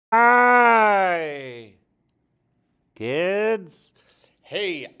kids.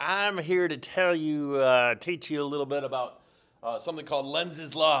 Hey, I'm here to tell you, teach you a little bit about something called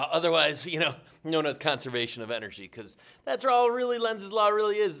Lenz's law, otherwise, known as conservation of energy, because that's all really Lenz's law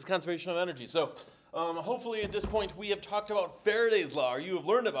really is conservation of energy. So hopefully at this point we have talked about Faraday's law, or you have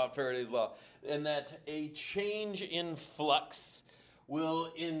learned about Faraday's law, and that a change in flux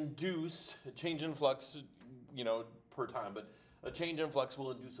will induce, a change in flux, per time, but a change in flux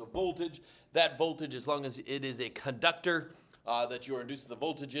will induce a voltage. That voltage, as long as it is a conductor that you are inducing the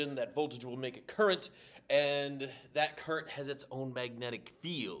voltage in, that voltage will make a current, and that current has its own magnetic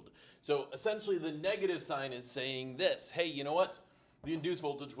field. So essentially the negative sign is saying this: hey, you know what? The induced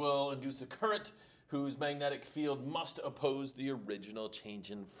voltage will induce a current whose magnetic field must oppose the original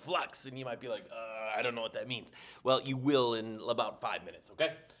change in flux. And you might be like, I don't know what that means. Well, you will in about 5 minutes,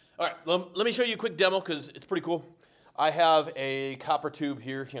 okay? All right, let me show you a quick demo because it's pretty cool. I have a copper tube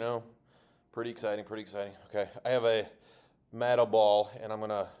here, pretty exciting. Okay, I have a metal ball and I'm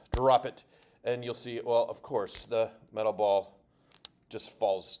gonna drop it and you'll see, well, of course, the metal ball just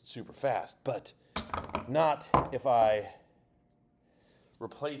falls super fast, but not if I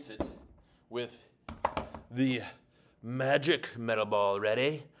replace it with the magic metal ball.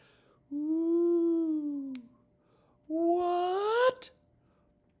 Ready? Ooh. What?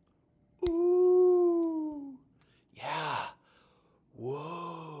 Ooh. Yeah.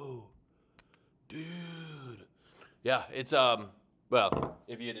 Whoa. Dude. Yeah, it's, well,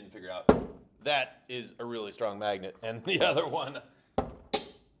 if you didn't figure out, that is a really strong magnet, and the other one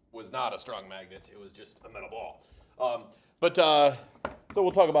was not a strong magnet. It was just a metal ball. So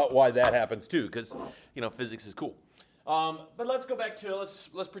we'll talk about why that happens too, because physics is cool. But let's go back to let's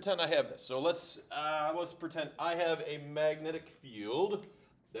pretend I have this. So let's pretend I have a magnetic field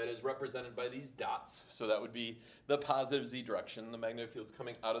that is represented by these dots. So that would be the positive z direction. The magnetic field's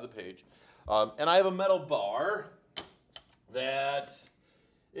coming out of the page, and I have a metal bar that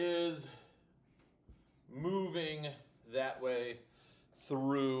is moving that way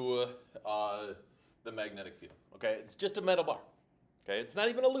through the magnetic field. Okay, it's just a metal bar. Okay, it's not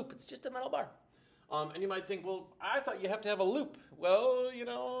even a loop, it's just a metal bar. And you might think, well, I thought you have to have a loop. Well,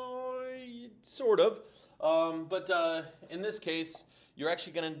 sort of. But in this case, you're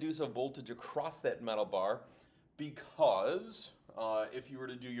actually going to induce a voltage across that metal bar because if you were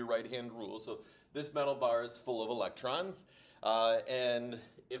to do your right-hand rule, so this metal bar is full of electrons, and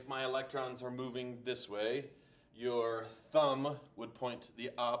if my electrons are moving this way, your thumb would point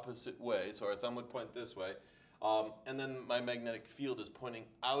the opposite way. So our thumb would point this way. And then my magnetic field is pointing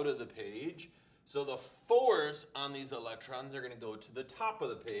out of the page. So the force on these electrons are going to go to the top of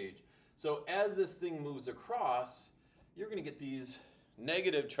the page. So as this thing moves across, you're going to get these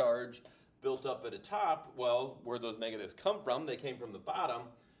negative charge built up at the top. Well, where those negatives come from, they came from the bottom.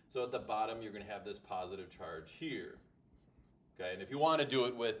 So at the bottom, you're going to have this positive charge here. Okay, and if you want to do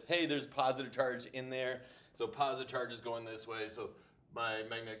it with, hey, there's positive charge in there, so positive charge is going this way, so my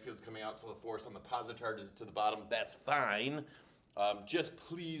magnetic field's coming out, so the force on the positive charge is to the bottom, that's fine. Just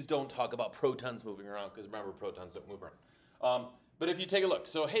please don't talk about protons moving around, because remember, protons don't move around. But if you take a look,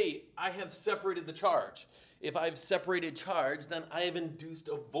 so hey, I have separated the charge. If I've separated charge, then I have induced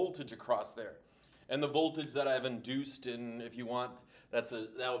a voltage across there. And the voltage that I've induced, and if you want, that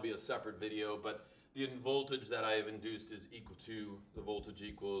will be a separate video, but the voltage that I have induced is equal to, the voltage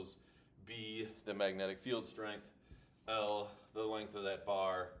equals B, the magnetic field strength, L, the length of that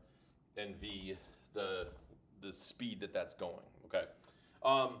bar, and V, the speed that's going, okay?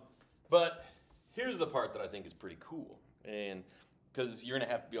 But here's the part that I think is pretty cool, and because you're gonna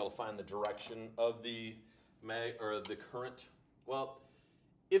have to be able to find the direction of the current. Well,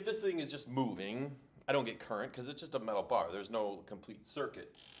 if this thing is just moving, I don't get current because it's just a metal bar. There's no complete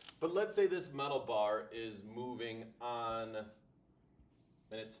circuit. But let's say this metal bar is moving on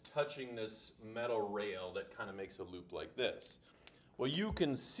and it's touching this metal rail that kind of makes a loop like this. Well, you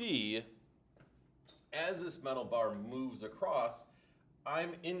can see as this metal bar moves across,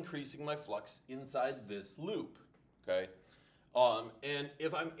 I'm increasing my flux inside this loop, okay? And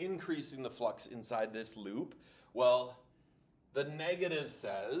if I'm increasing the flux inside this loop, well, the negative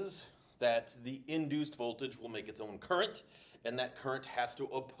says that the induced voltage will make its own current, and that current has to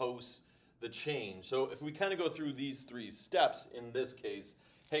oppose the change. So if we kind of go through these three steps in this case,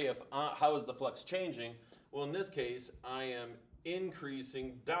 hey, how is the flux changing? Well, in this case, I am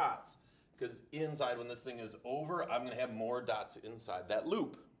increasing dots because inside, when this thing is over, I'm going to have more dots inside that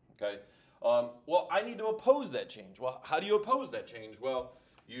loop, okay? Well, I need to oppose that change. Well, how do you oppose that change? Well,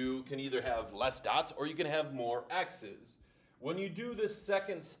 you can either have less dots or you can have more X's. When you do this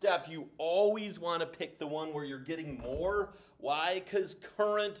second step, you always want to pick the one where you're getting more. Why? Because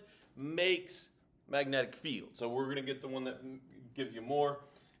current makes magnetic field. So we're going to get the one that gives you more.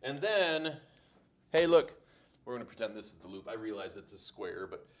 And then, hey, look, we're going to pretend this is the loop. I realize it's a square,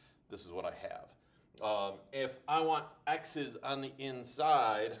 but this is what I have. If I want x's on the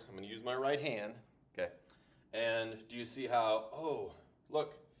inside, I'm going to use my right hand, okay? And do you see how, oh,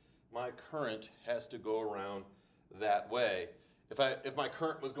 look, my current has to go around that way. If my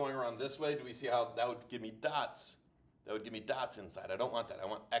current was going around this way, do we see how that would give me dots? That would give me dots inside. I don't want that. I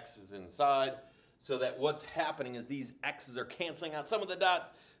want x's inside, so that what's happening is these x's are canceling out some of the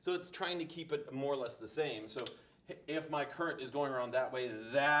dots, so it's trying to keep it more or less the same. So if my current is going around that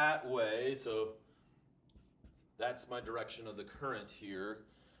way, so that's my direction of the current here,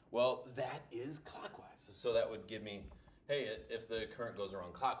 well, that is clockwise. So that would give me, hey, if the current goes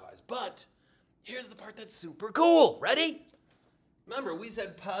around clockwise. But here's the part that's super cool. Ready? Remember, we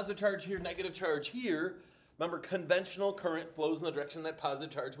said positive charge here, negative charge here. Remember, conventional current flows in the direction that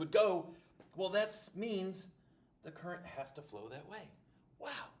positive charge would go. Well, that means the current has to flow that way. Wow,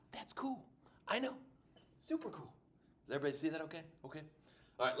 that's cool. I know. Super cool. Does everybody see that okay? Okay.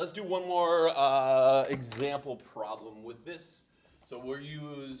 All right, let's do one more example problem with this. So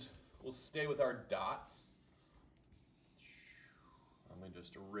we'll stay with our dots. Let me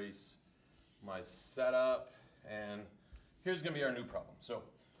just erase my setup, and here's going to be our new problem. So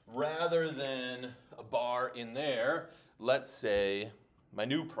rather than a bar in there, let's say my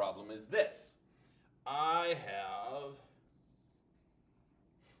new problem is this. I have,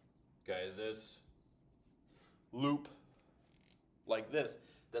 this loop like this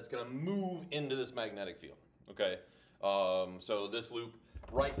that's going to move into this magnetic field, okay? So this loop,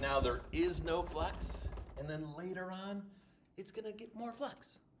 right now there is no flux, and then later on, it's going to get more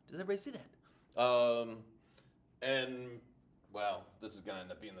flux. Does everybody see that? And, well, this is going to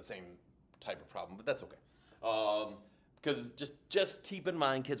end up being the same type of problem, but that's okay. Because just keep in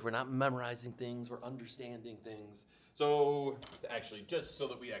mind, kids, we're not memorizing things, we're understanding things. So, actually, just so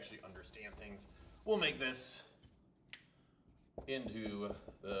that we actually understand things, we'll make this into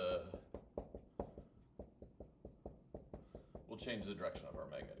we'll change the direction of our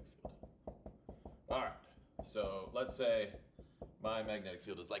magnetic field. All right, so let's say my magnetic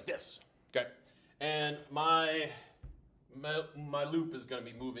field is like this, okay? And my loop is going to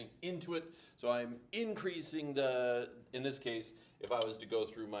be moving into it, so I'm increasing in this case, if I was to go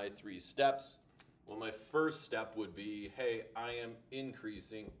through my 3 steps, well, my first step would be, hey, I am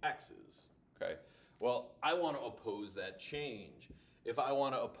increasing x's, okay? Well, I want to oppose that change. If I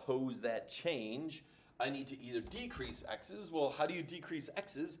want to oppose that change, I need to either decrease x's. Well, how do you decrease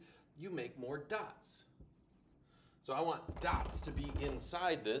x's? You make more dots. So I want dots to be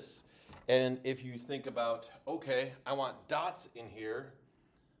inside this. And if you think about, okay, I want dots in here,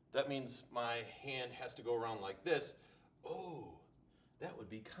 that means my hand has to go around like this. Oh, that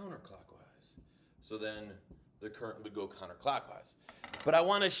would be counterclockwise. So then the current would go counterclockwise. But I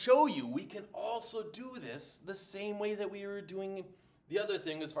want to show you we can also do this the same way that we were doing the other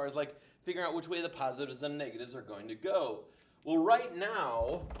thing as far as like figuring out which way the positives and negatives are going to go. Well, right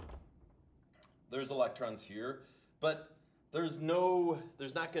now, there's electrons here, but there's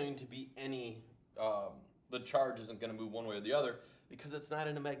not going to be any, the charge isn't going to move one way or the other because it's not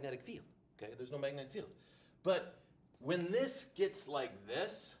in a magnetic field, okay? There's no magnetic field. But when this gets like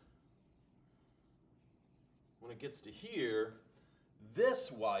this, when it gets to here,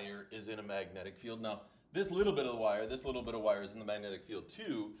 this wire is in a magnetic field. Now, this little bit of wire is in the magnetic field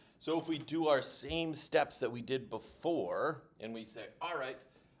too. So if we do our same steps that we did before, and we say, all right,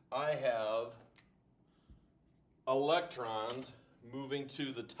 I have electrons moving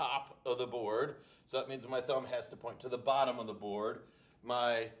to the top of the board. So that means my thumb has to point to the bottom of the board.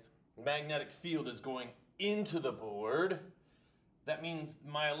 My magnetic field is going into the board. That means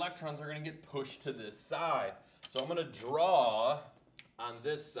my electrons are going to get pushed to this side. So I'm going to draw on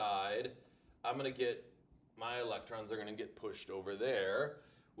this side. I'm going to get my electrons are going to get pushed over there,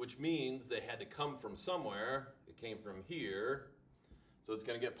 which means they had to come from somewhere. It came from here. So it's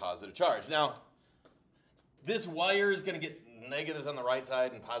going to get positive charge. Now, this wire is going to get negatives on the right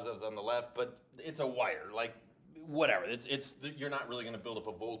side and positives on the left, but it's a wire, like whatever. You're not really going to build up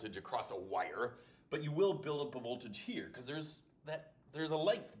a voltage across a wire, but you will build up a voltage here because there's a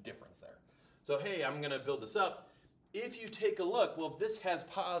length difference there. So hey, I'm going to build this up. If you take a look, well, if this has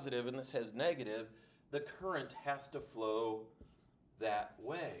positive and this has negative, the current has to flow that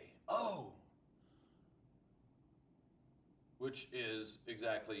way. Oh, which is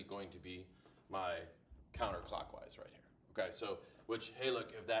exactly going to be my counterclockwise right here. Okay, so which, hey,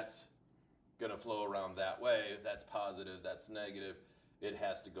 look, if that's going to flow around that way, that's positive, that's negative, it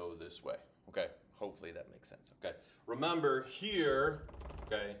has to go this way. Okay, hopefully that makes sense. Okay, remember here,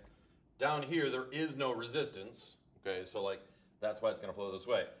 okay, Down here, there is no resistance. Okay, so like that's why it's going to flow this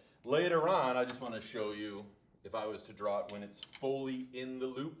way. Later on, I just want to show you if I was to draw it when it's fully in the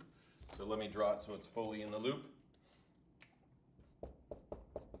loop. So let me draw it so it's fully in the loop.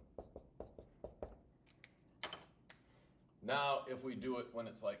 Now, if we do it when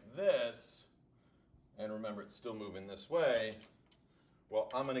it's like this, and remember it's still moving this way, well,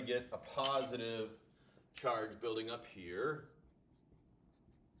 I'm going to get a positive charge building up here,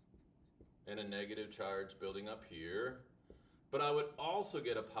 and a negative charge building up here. But I would also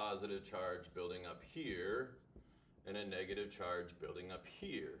get a positive charge building up here, and a negative charge building up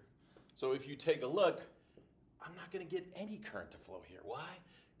here. So if you take a look, I'm not going to get any current to flow here. Why?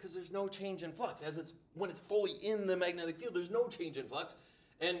 Because there's no change in flux. When it's fully in the magnetic field, there's no change in flux.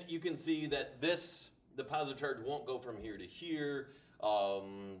 And you can see that the positive charge won't go from here to here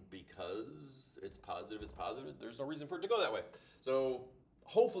because it's positive, There's no reason for it to go that way. So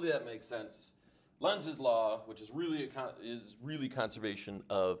hopefully that makes sense. Lenz's law, which is really conservation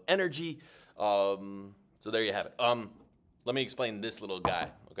of energy. So there you have it. Let me explain this little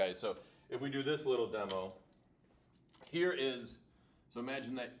guy. Okay, so if we do this little demo, here is, so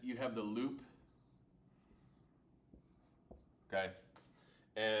imagine that you have the loop, okay,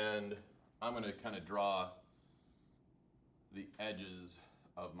 and I'm going to kind of draw the edges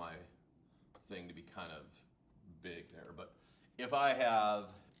of my thing to be kind of big there. But if I have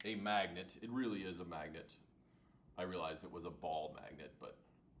a magnet, it really is a magnet. I realize it was a ball magnet, but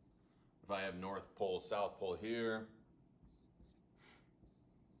if I have North Pole, South Pole here,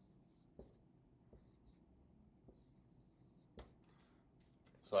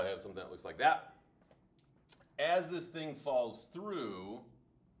 so I have something that looks like that. As this thing falls through,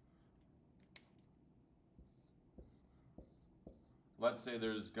 let's say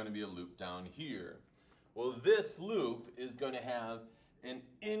there's going to be a loop down here. Well, this loop is going to have an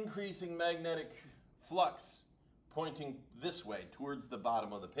increasing magnetic flux pointing this way towards the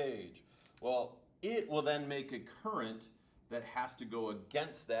bottom of the page. Well, it will then make a current that has to go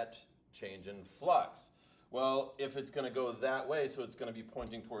against that change in flux. Well, if it's going to go that way, so it's going to be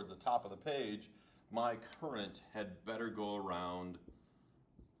pointing towards the top of the page, my current had better go around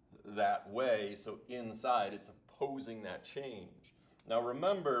that way, so inside it's opposing that change. Now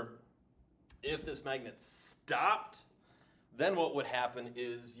remember, if this magnet stopped, then what would happen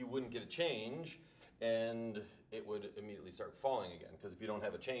is you wouldn't get a change, and it would immediately start falling again, because if you don't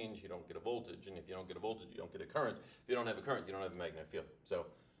have a change, you don't get a voltage, and if you don't get a voltage, you don't get a current. If you don't have a current, you don't have a magnetic field. So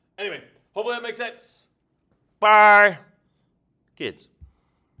anyway, hopefully that makes sense. Bye, kids.